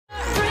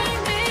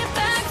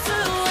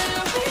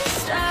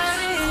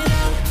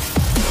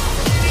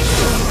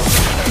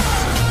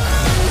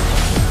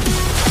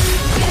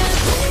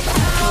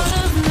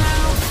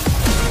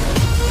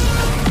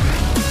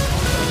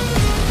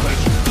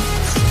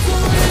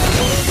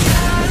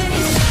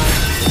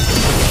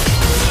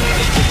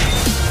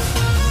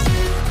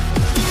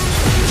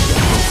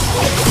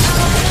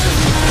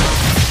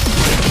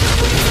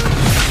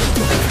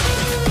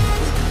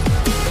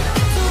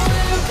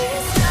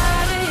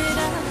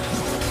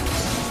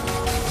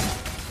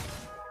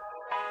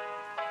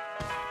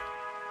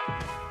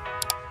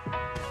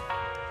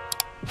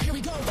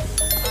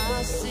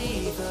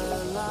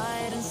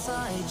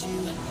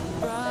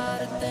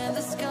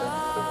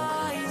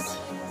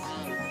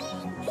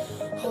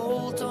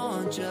hold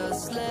on,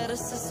 just let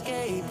us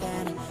escape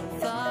and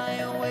fly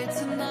away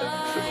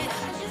tonight.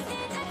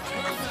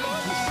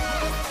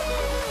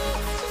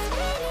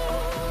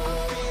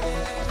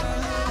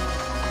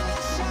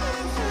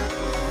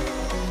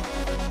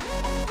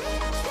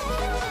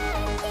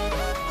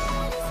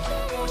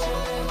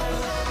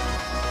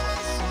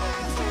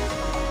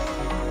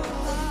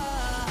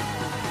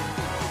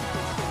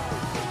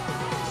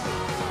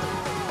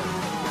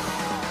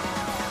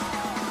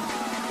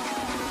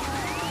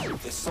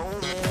 So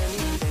many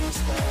things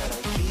that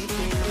I keep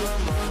in my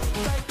mind,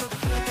 like the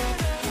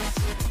planets.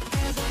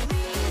 There's a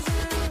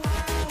reason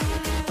why we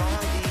live. All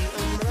the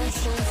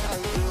emotions I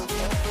built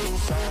up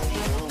inside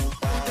you.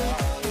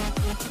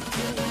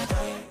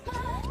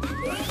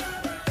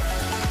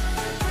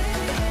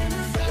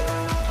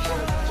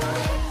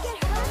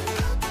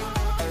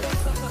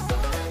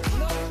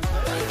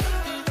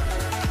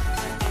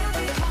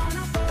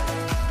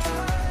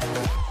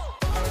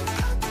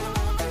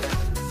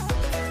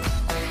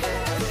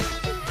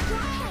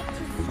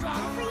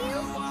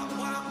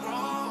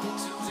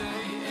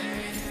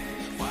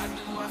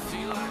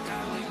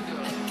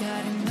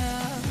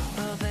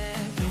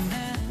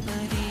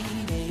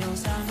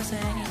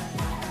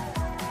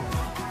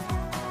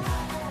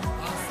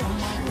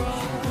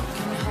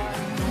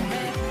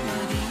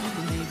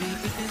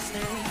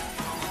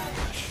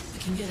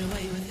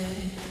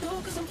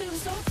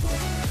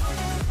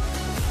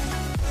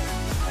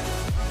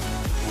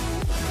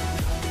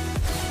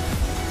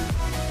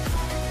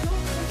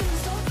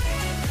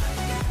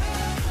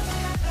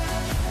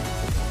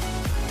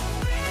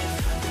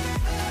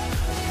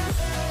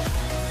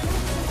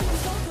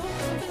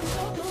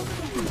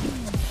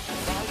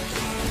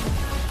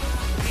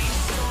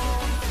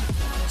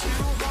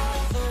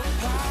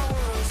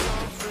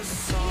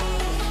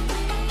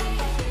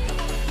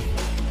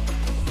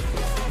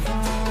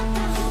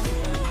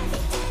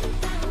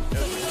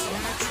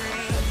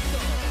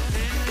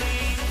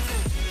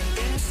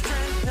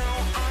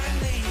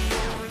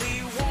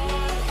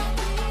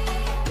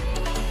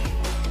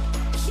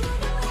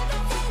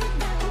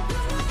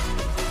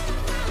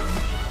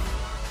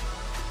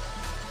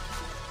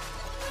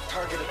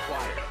 Target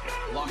acquired.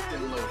 Locked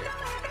and loaded.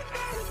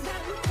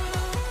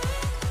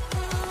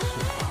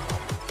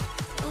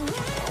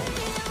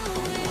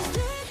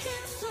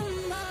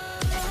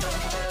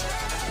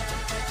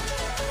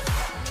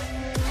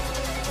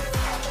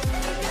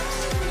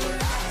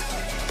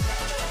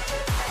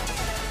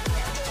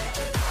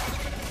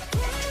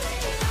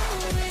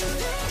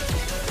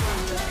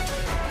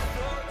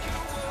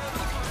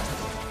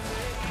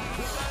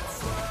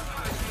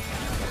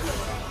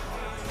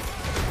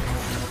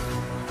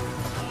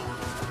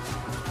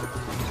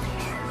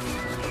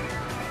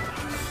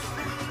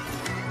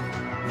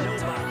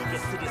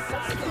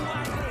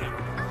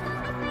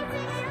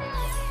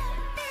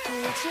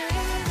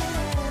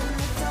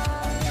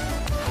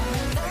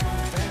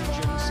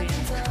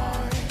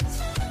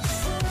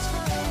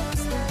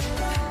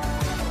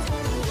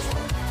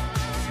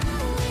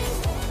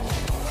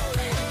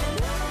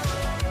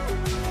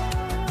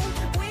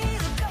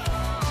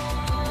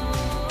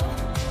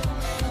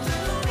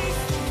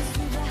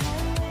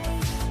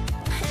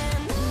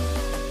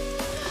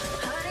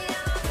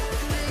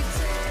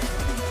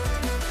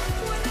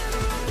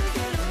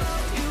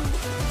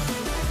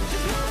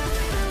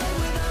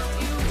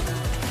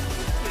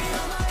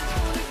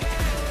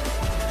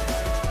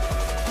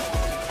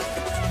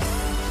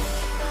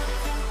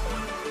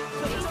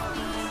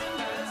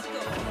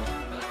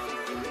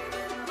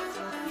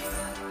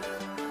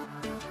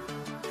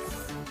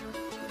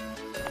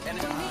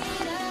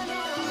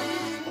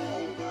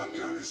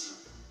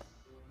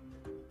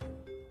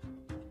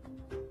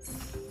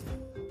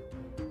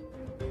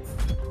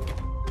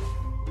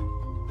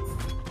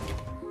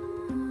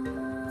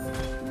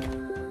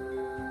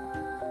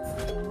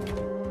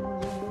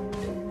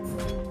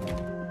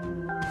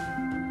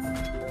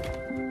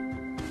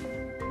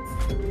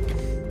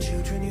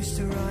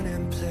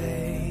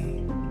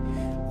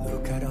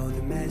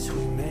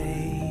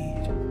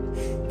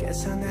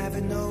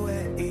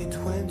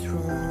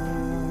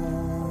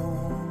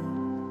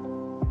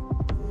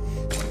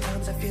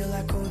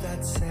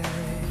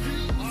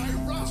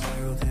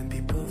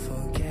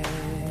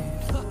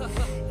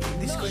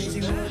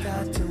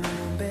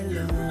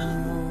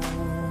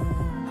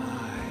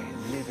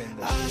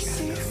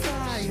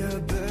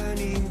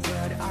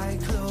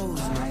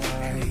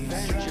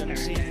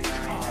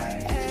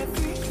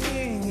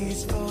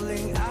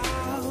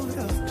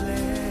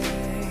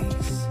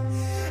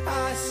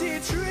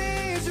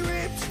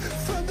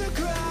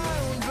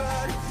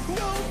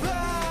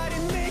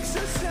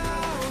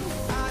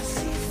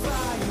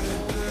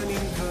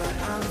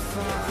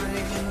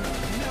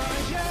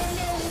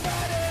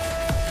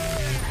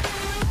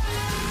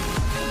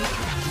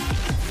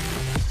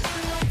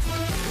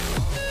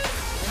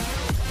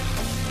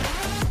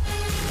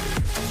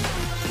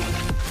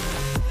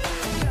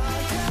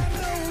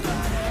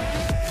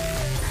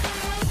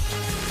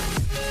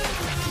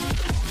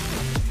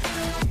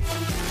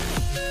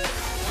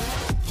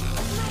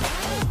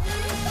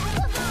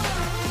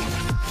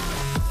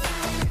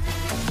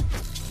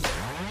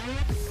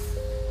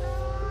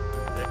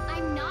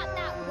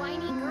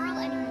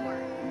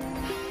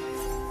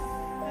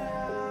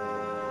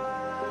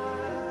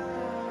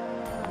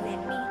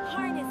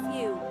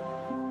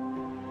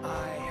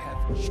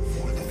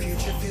 The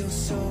future feels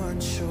so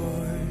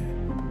unsure.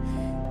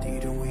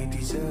 Didn't we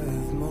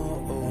deserve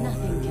more?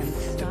 Nothing can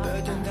The stop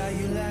burden us. that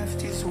you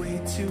left is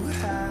way too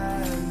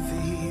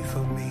heavy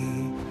for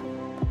me.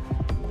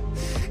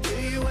 Do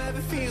you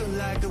ever feel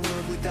like the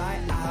world would die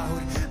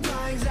out?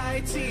 My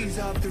anxiety's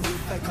off the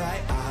roof, I cry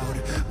out.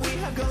 We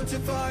have gone too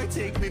far,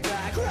 take me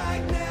back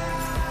right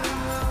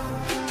now.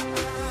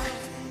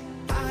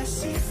 I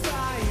see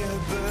fire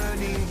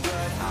burning,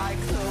 but I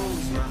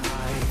close my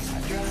eyes.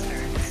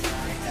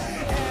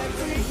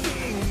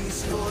 Everything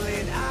is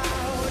falling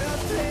out of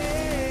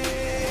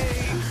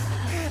place.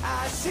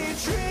 I see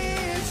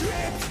trees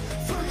ripped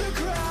from the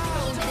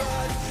ground,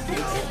 but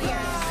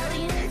nobody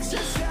makes a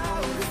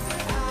sound.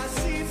 I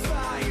see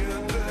fire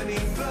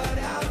burning, but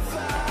I'm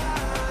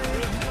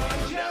fine.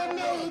 You're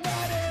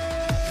nobody.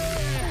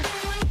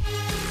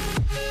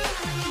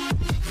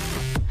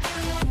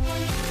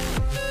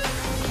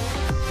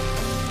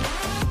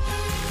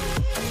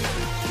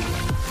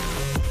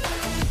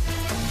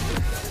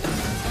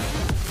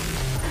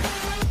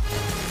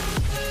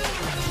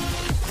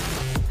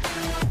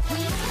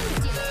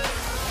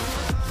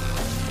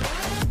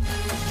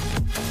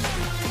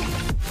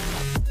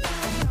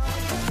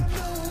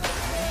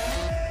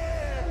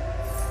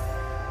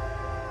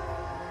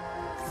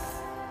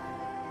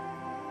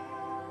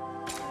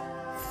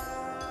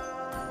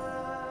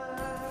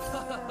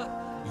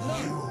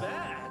 Not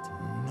bad.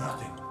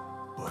 Nothing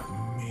but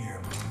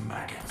mere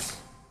maggots.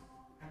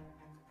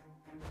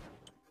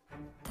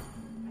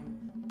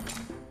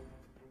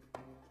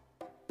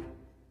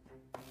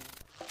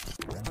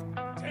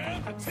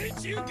 Time to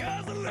teach you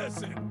guys a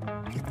lesson.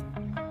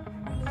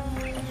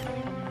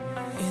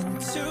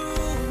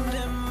 Entombed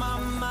in my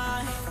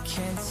mind,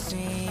 can't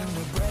seem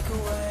to break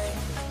away.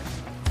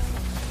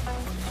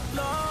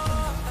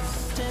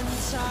 Lost in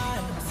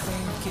time,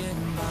 thinking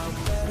about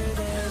better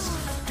days.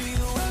 Do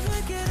you ever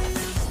get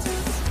used to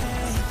the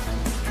pain?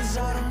 'Cause I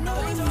don't know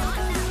if I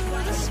can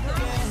do this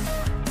again.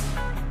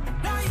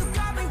 Now you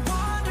got me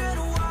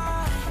wondering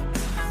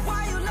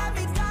why you let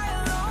me die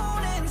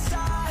alone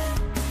inside.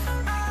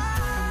 I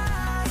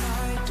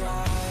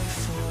died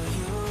for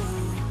you,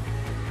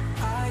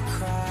 I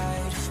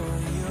cried for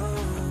you,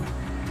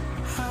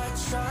 I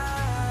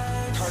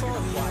tried Target for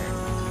acquired.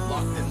 you.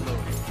 Locked and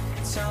loaded.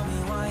 Tell me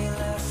why you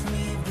left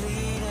me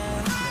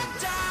bleeding. I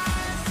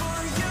died for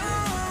you,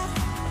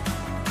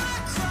 I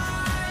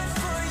cried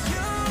for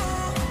you,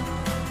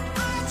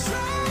 I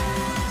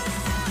tried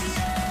for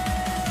you.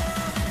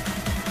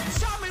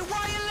 Tell me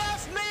why you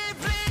left me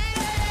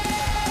bleeding.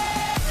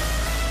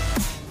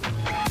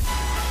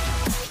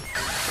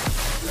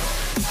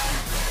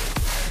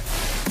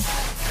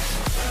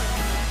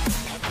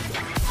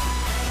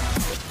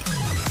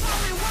 Tell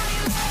me why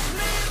you left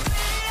me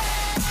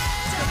bleeding.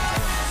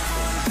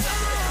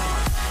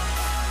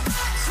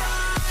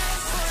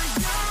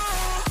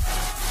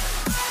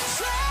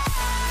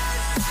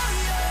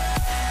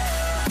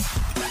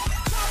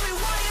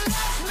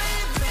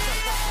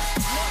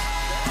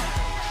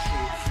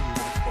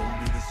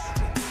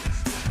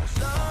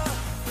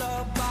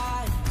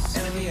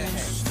 Enemy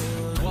ahead.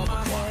 12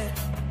 o'clock.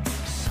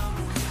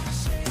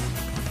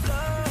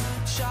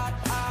 Bloodshot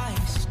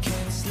eyes,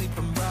 can't sleep,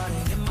 I'm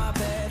rotting in my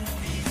bed.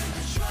 Even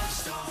the drugs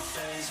don't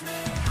faze me.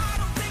 I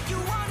don't think you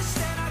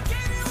understand. I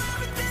gave you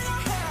everything I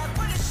had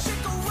when the shit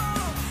go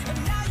wrong, and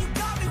now you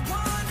got me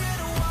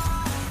wondering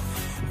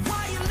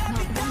why you let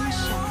me die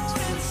alone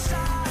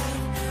inside.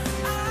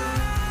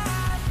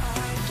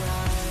 I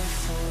died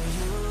for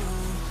you,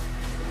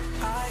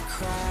 I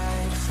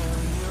cried for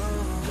you,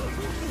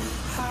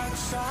 I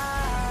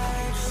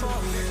tried for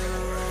you.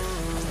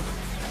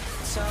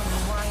 Tell me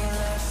why you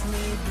left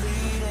me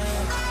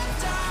bleeding. I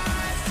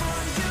died for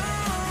you,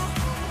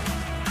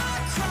 I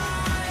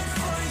cried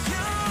for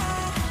you,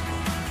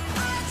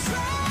 I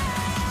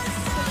tried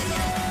for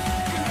you.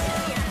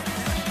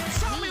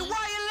 Tell me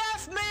why you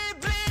left me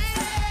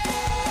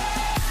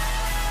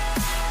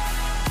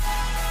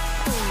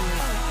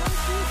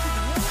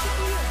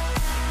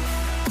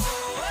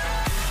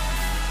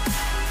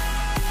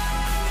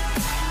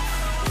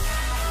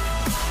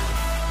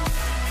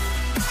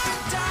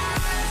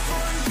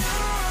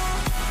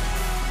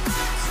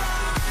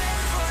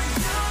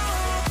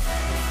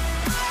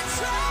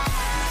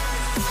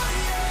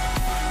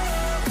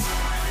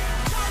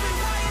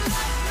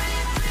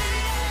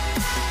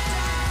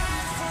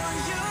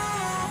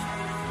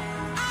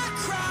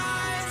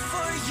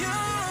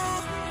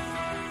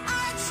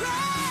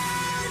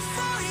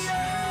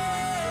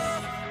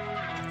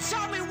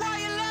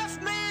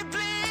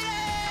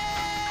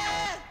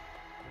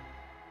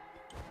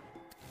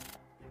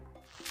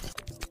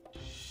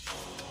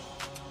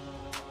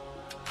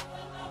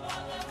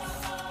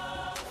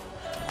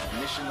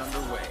Mission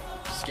underway.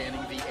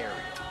 Scanning the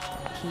area.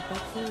 Keep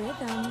up the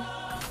rhythm.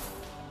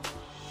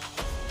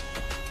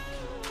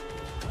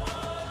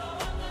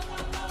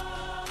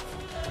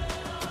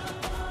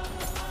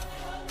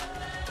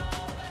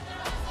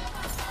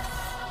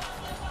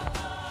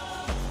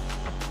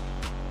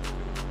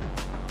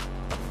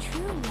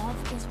 True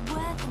love is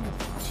worth an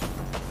adventure.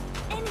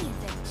 Any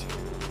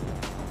adventure.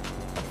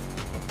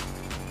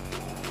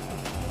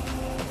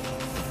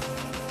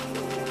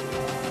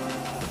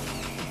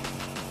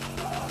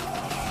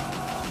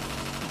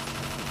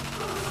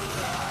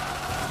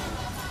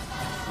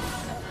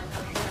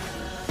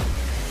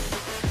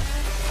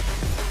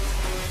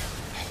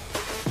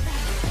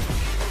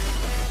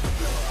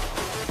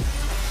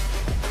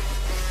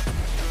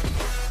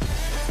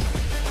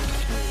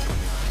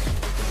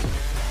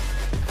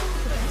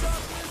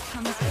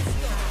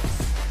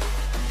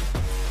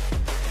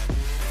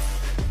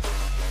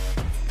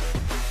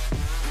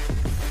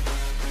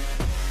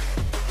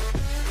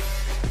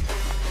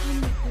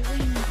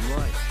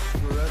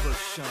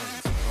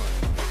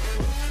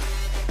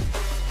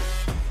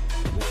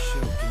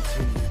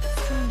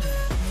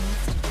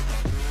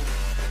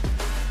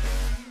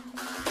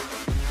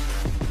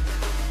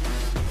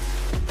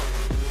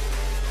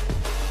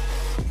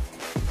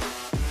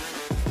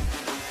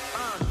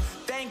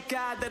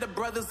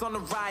 brothers on the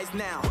rise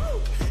now.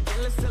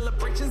 Endless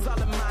celebrations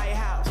all in my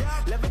house.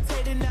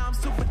 Levitating now, I'm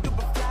super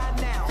duper fly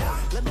now.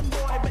 London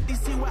boy, but they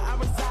see where I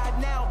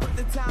reside now. Put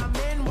the time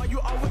in while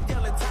you always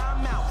yelling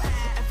time out.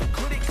 And for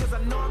quit it, cause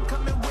I know I'm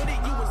coming with it.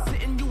 You were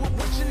sitting, you were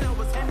watching, I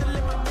was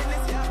handling my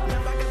business.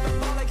 Now I got the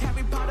ball like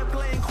Harry Potter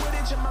playing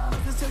Quidditch. And my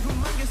brothers are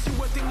humongous, you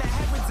would think that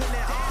happens in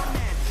it. Oh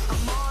man,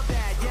 I'm all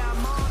that, yeah,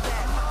 I'm all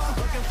that.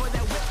 Looking for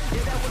that whip,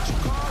 yeah, that's what you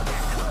call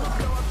that.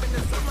 Blow up in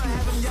the summer,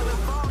 have them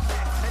yelling fall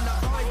back. And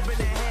I've always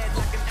been ahead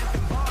like an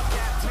effing ball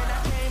cap. Man, I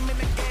came in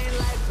the game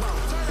like, whoa.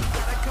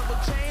 Got a couple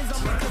chains on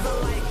me cause I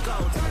like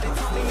gold. They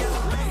told me you're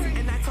the best,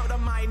 and I told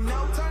them I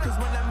know. Cause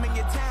when I'm in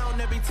your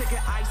town, every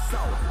ticket I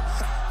sold.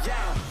 Yeah,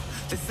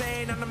 they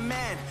saying I'm the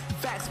man.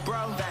 Facts,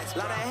 bro. Facts,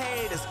 lot of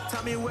haters.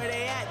 Tell me where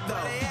they at, though.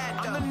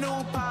 I'm the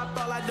new pop,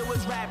 all I do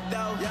is rap,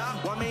 though.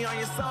 Want me on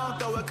your song,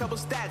 throw a couple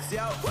stacks,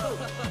 yo.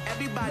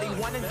 Everybody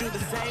wanna do the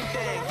same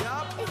thing,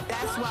 yo.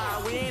 That's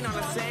why we ain't on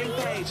the same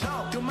page.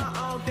 Do my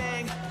own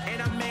thing,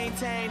 and I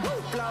maintain.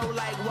 Flow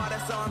like water,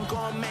 so I'm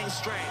going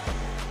mainstream.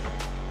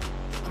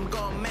 I'm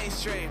going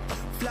mainstream.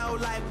 Flow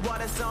like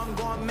water, so I'm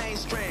going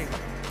mainstream.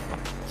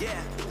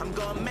 Yeah, I'm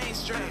going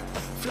mainstream.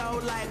 Flow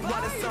like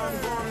water, so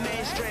I'm going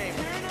mainstream.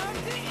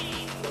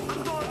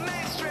 I'm going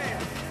mainstream.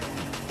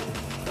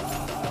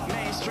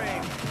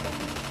 Mainstream.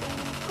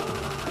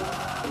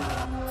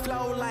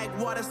 Flow like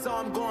water, so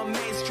I'm going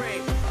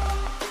mainstream.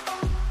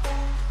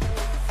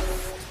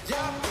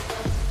 Yeah.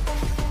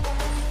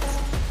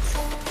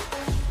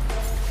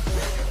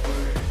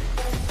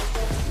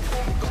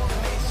 Going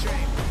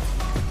mainstream.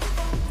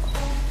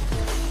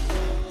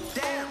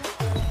 Damn.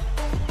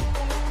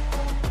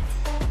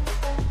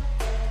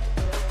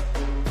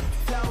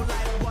 Flow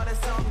like water,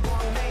 so I'm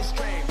going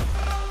mainstream.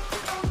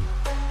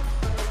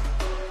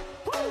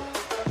 Woo.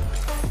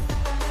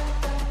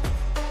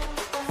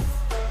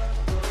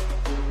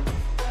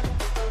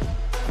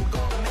 I'm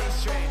going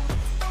mainstream.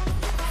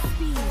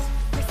 Speed,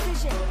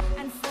 precision,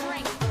 and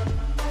strength.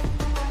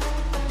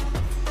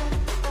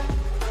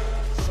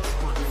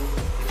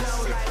 Flow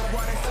like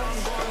water, so I'm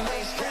going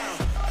mainstream.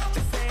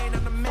 Just saying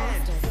I'm the man.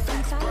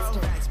 Facts, bro.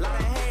 Lot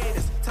of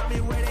haters. Tell me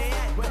where they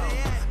at,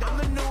 though. I'm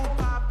the new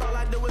pop, all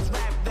I do is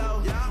rap,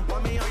 though.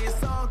 Want me on your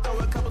song, throw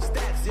a couple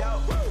steps,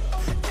 yo.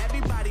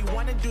 Everybody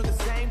wanna do the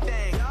same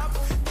thing.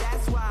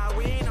 That's why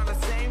we ain't on the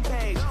same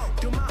page.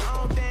 Do my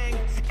own thing,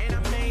 and I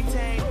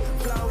maintain.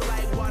 Flow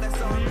like water,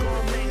 so I'm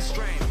going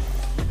mainstream.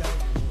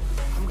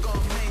 I'm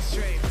going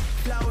mainstream.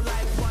 Flow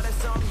like water,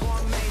 so I'm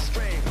going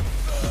mainstream.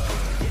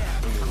 Yeah,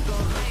 I'm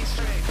going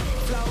mainstream.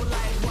 Flow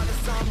like water,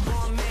 so I'm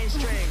going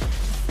mainstream.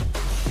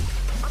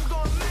 I'm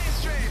going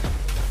mainstream.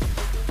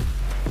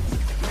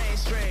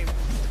 Mainstream.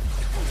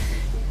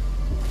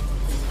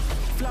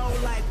 Flow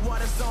like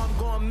water, so I'm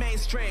going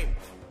mainstream.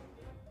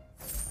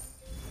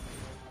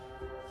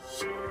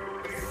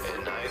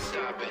 And I ain't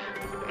stopping,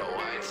 no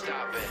I ain't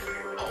stopping,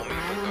 homie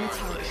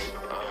regardless,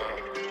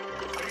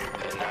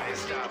 And I ain't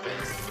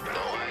stopping,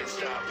 no I ain't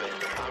stopping,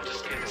 I'm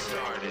just getting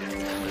started,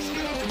 let's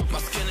go. My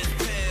skin is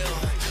pale,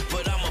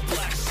 but I'm a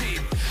black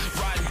sheep,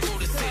 riding through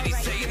the city,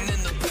 Satan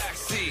in the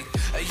backseat.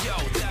 Hey yo,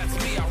 that's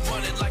me, I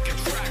run it like a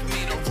track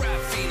meet, a rap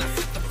fiend, I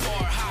set the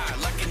bar high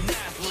like an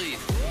athlete.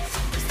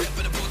 Step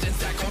in the booth and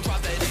stack on,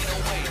 drop that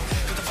 808,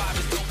 cause the vibe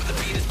is dope and the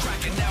beat is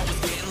cracking, now it's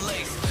getting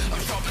laced.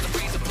 I'm sharp in the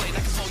razor blade,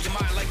 I can slow your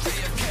mind like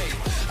JFK.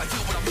 I do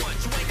what I want,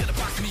 you ain't gonna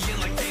box me in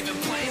like David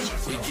Blaine.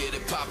 We get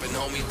it poppin',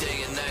 homie,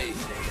 day and night.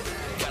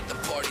 Got the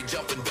party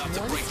jumping, about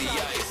to break the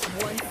ice.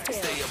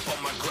 Stay up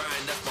on my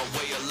grind, that's my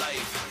way of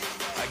life.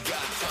 I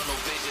got tunnel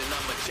vision,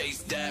 I'ma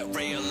chase that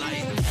ray of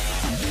light.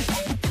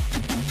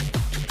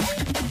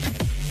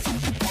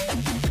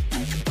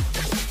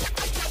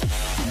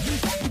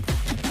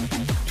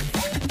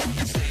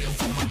 Stay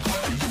up on my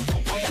grind, that's my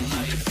way of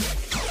life.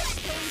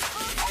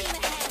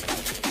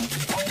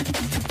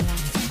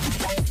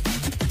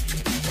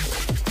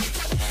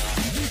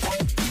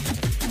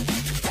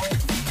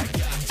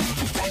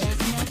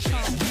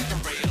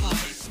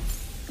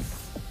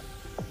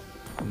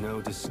 No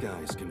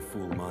disguise can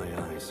fool my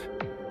eyes.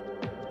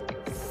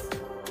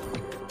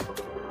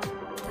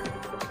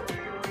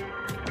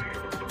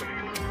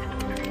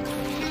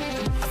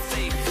 I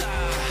stay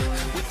fly,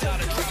 without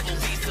a travel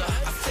visa.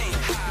 I stay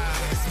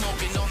high,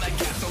 smoking on that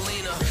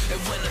gasolina.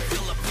 And when a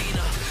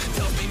Filipina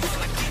tells me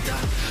Malakita,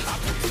 I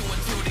put two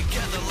and two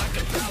together like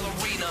a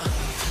ballerina.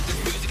 This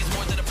music is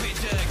more than a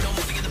paycheck, no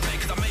money in the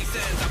bank cause I make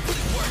sense. I put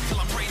in work till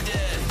I'm brain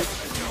dead.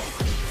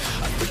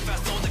 I spit a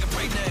fast soul like a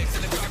breaknecks,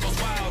 and the crowd goes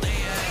wild,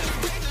 mayhem.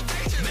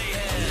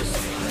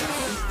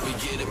 We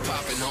get it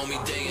poppin',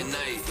 homie, day and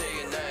night.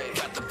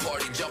 Got the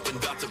party jumping,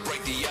 about to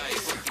break the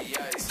ice.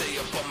 Stay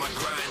up on my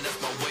grind, that's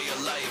my way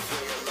of life.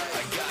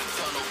 I got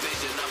tunnel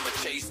vision, I'ma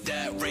chase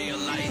that ray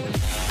of light.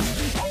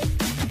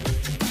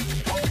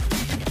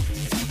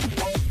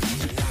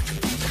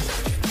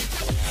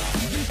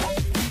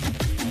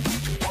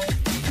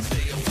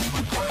 Stay up on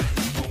my grind,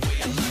 that's my way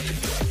of life.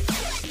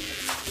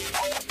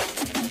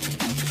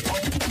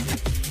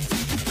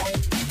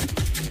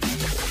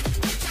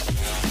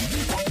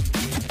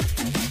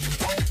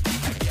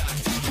 I got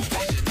tunnel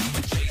vision,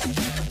 I'ma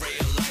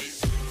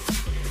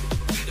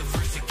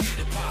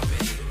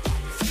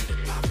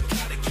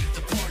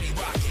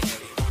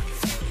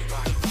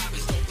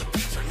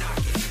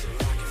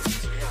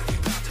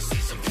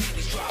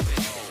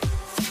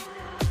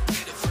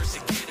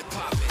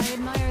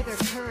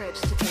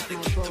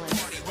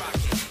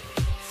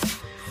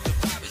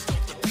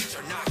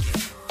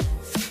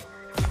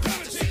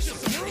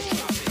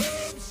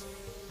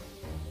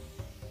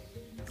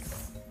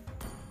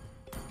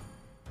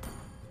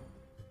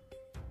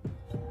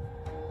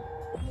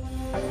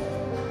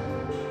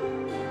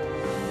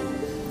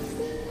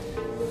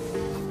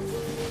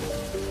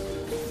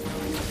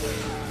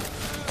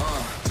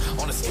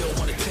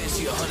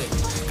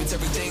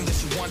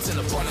once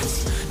in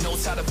abundance.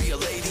 Knows how to be a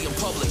lady in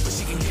public, but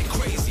she can get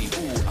crazy.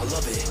 Ooh, I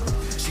love it.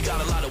 She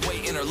got a lot of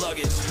weight in her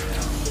luggage.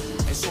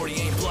 And shorty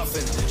ain't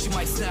bluffing. She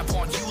might snap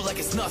on you like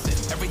it's nothing.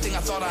 Everything I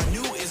thought I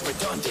knew is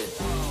redundant.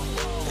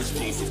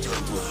 Explosive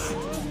temper.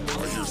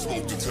 I hear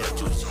smoke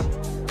detectors.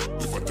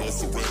 If I don't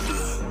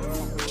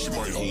surrender, she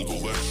might hold a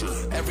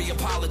lecture. Every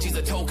apology's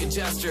a token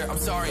gesture. I'm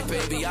sorry,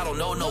 baby, I don't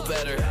know no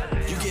better.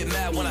 You get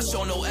mad when I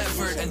show no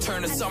effort and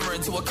turn the summer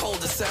into a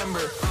cold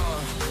December.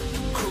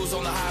 Cruise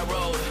on the high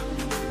road,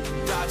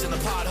 dodging the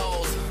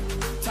potholes,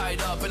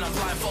 tied up and I'm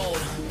blindfold.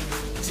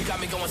 She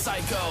got me going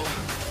psycho.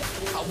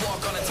 I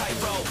walk on a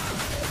tightrope.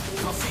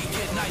 My feet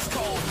get nice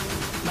cold.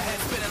 My head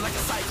spinning like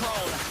a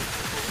cyclone.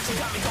 She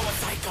got me going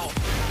psycho.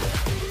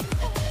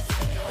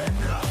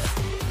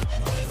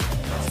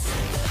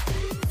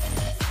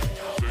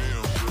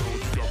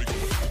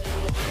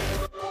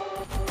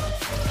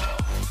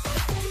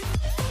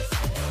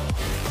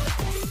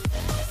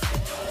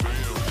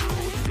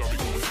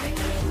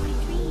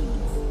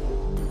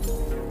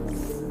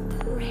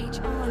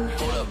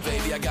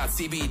 I got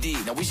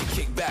CBD. Now we should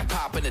kick back,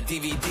 pop in a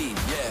DVD.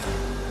 Yeah.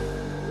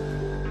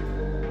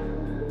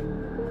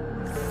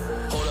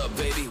 Hold up,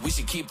 baby. We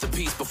should keep the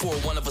peace before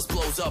one of us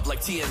blows up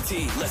like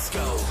TNT. Let's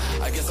go.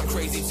 I guess I'm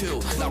crazy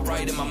too. Not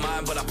right in my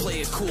mind, but I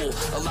play it cool.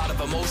 A lot of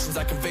emotions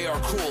I convey are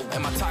cruel,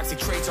 and my toxic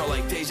traits are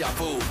like deja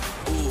vu.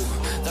 Ooh,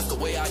 that's the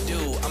way I do.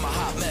 I'm a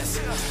hot mess.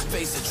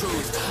 Face the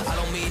truth. I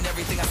don't mean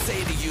everything I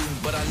say to you,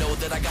 but I know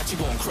that I got you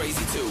going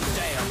crazy too.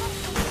 Damn.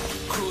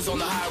 Cruise on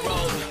the high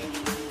road.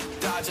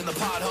 Dodging the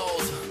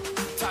potholes,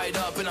 tied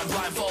up and I'm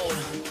blindfold.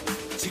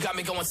 She got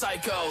me going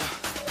psycho.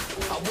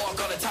 I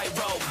walk on a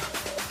tightrope.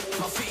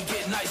 My feet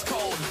get nice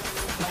cold.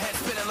 My head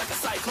spinning like a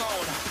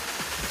cyclone.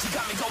 She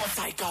got me going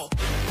psycho.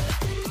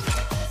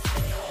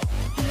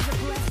 It is a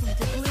blessing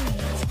to bloom and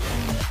to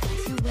witness.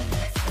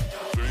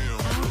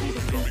 I'll be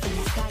the face in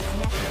this guy's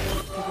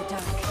necklace through the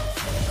dark.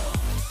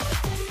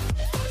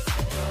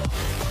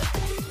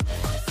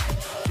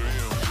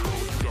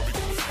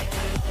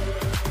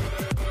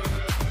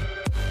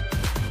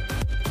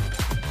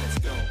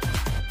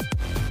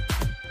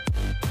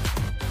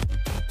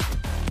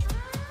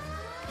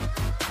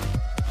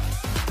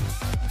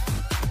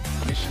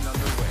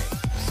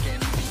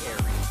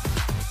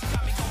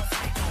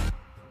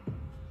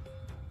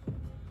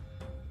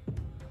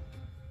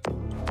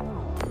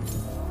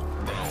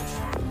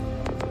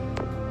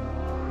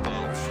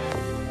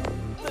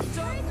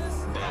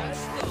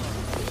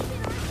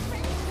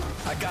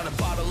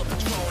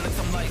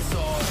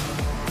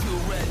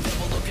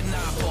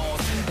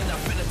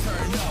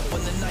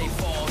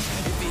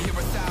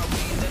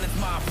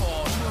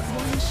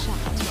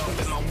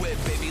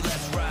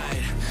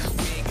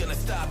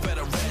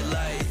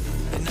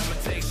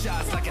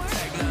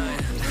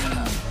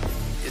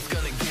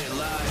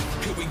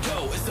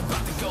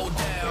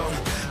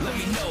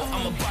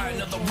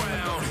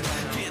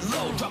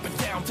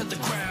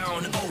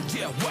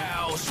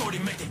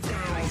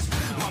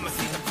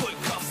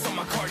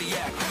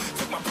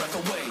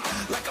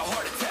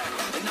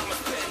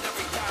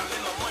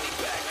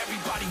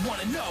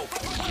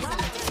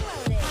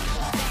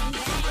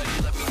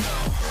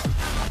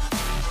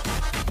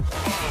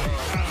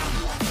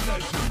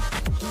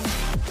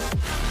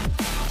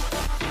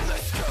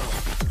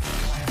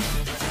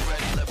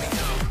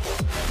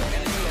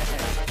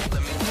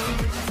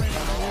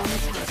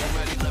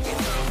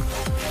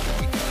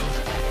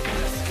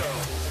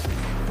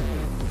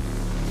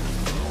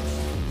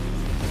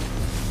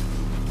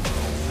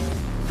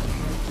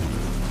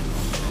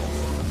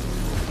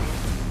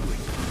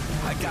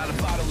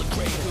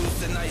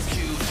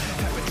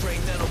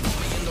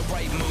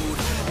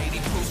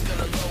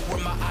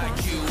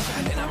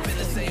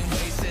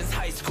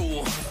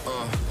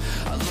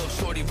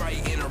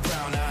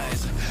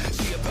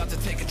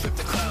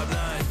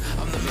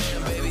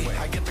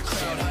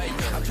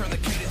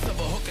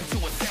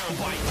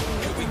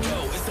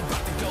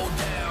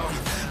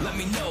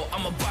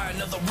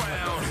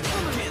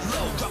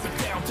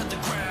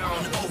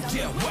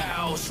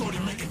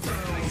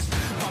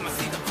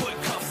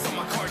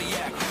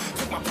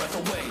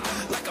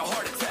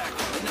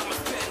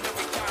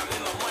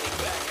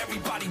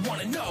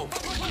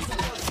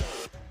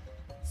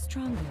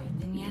 Stronger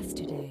than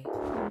yesterday.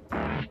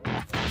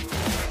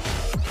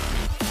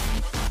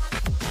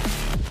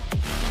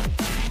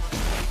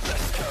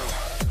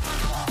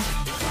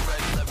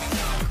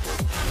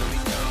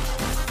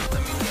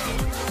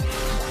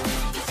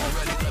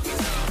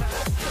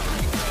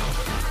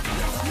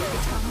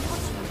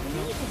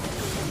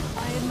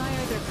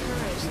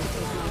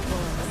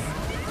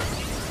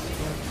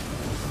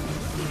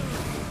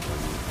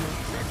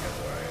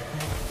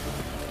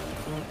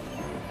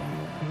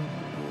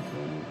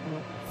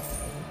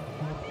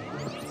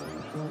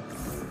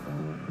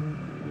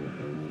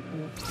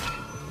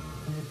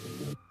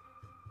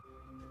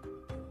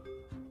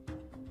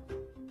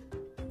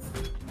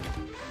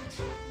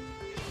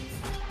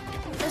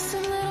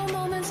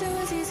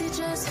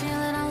 Just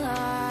feeling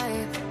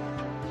alive.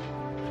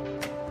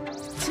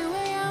 2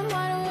 a.m.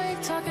 wide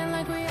awake, talking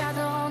like we had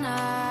the whole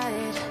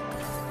night.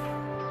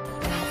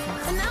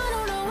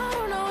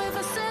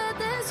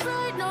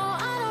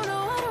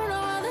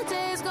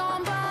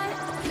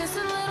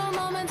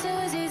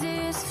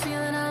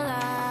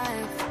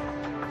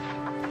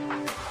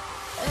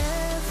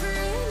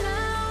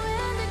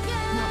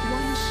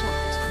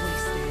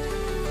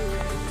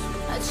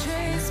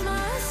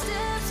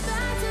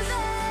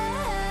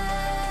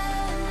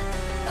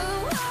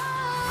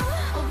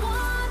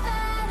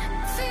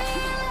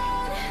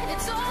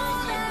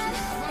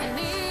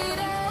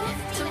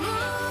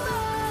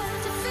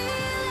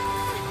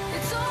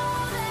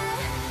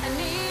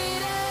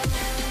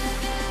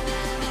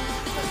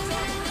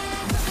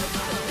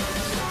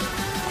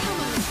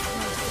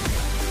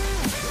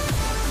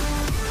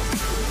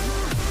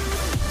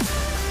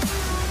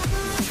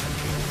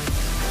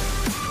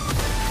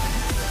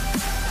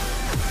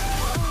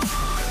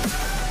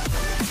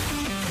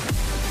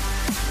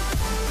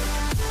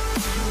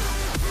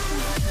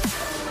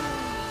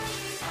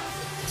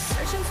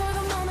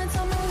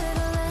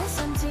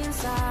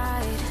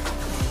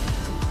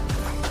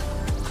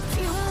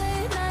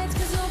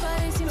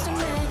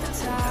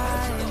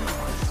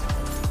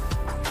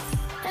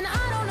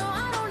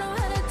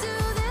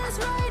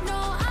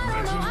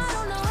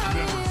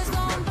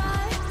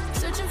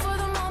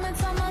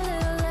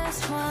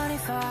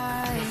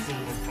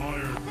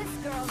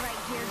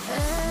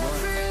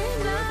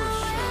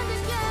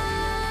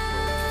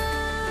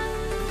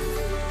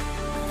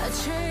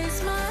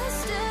 trace my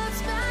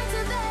steps back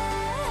to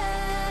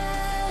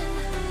then.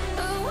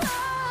 Oh,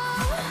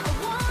 I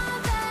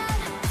want that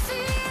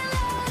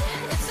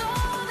feeling. It's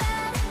all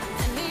that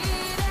I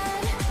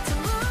needed to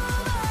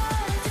move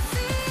on, to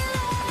feel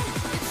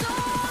it. It's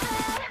all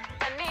that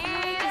I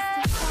needed.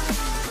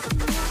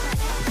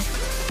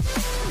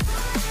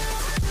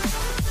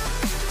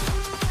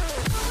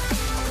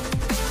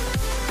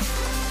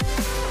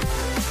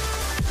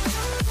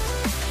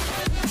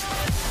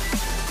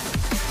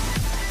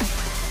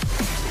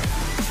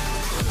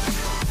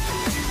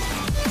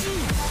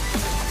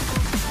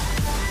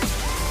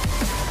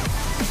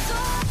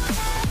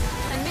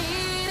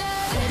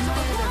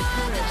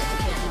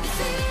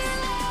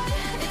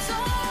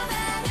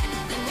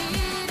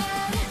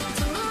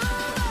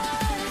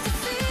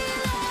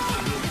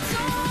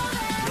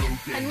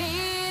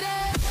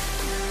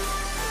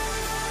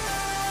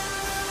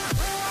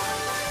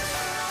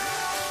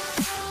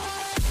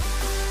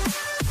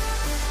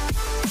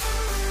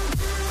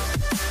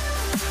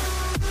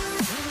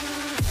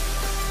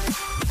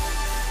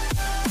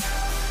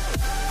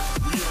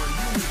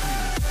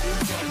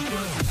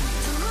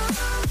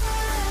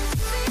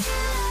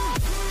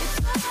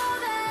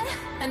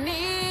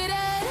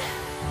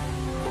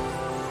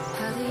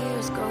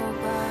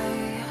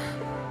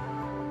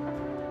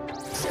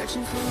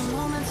 Searching for the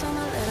moments I'm a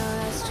little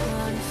less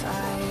 25.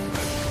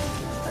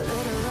 A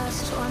little less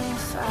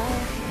 25.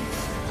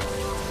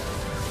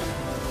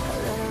 A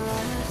little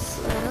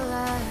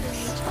less.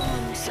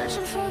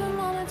 Searching for the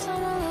moments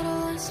I'm a little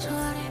less 20.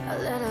 A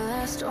little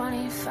less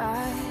 25.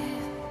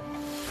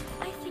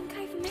 I think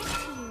I've met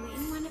you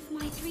in one of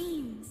my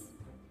dreams.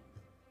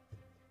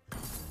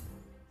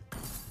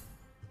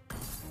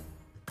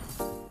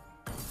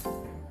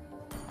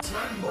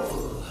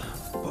 Tremble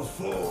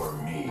before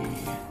me.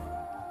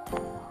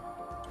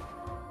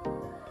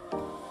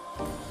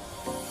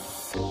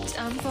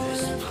 Time for a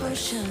love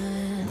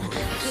potion,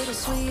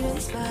 bittersweet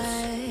and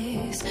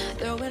spice.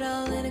 Throw it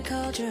all in a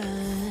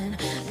cauldron,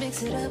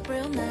 mix it up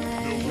real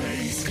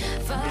nice.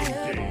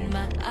 Fire in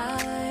my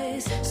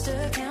eyes,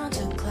 stir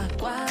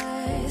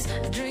counterclockwise.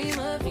 I dream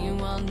of you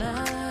all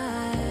night.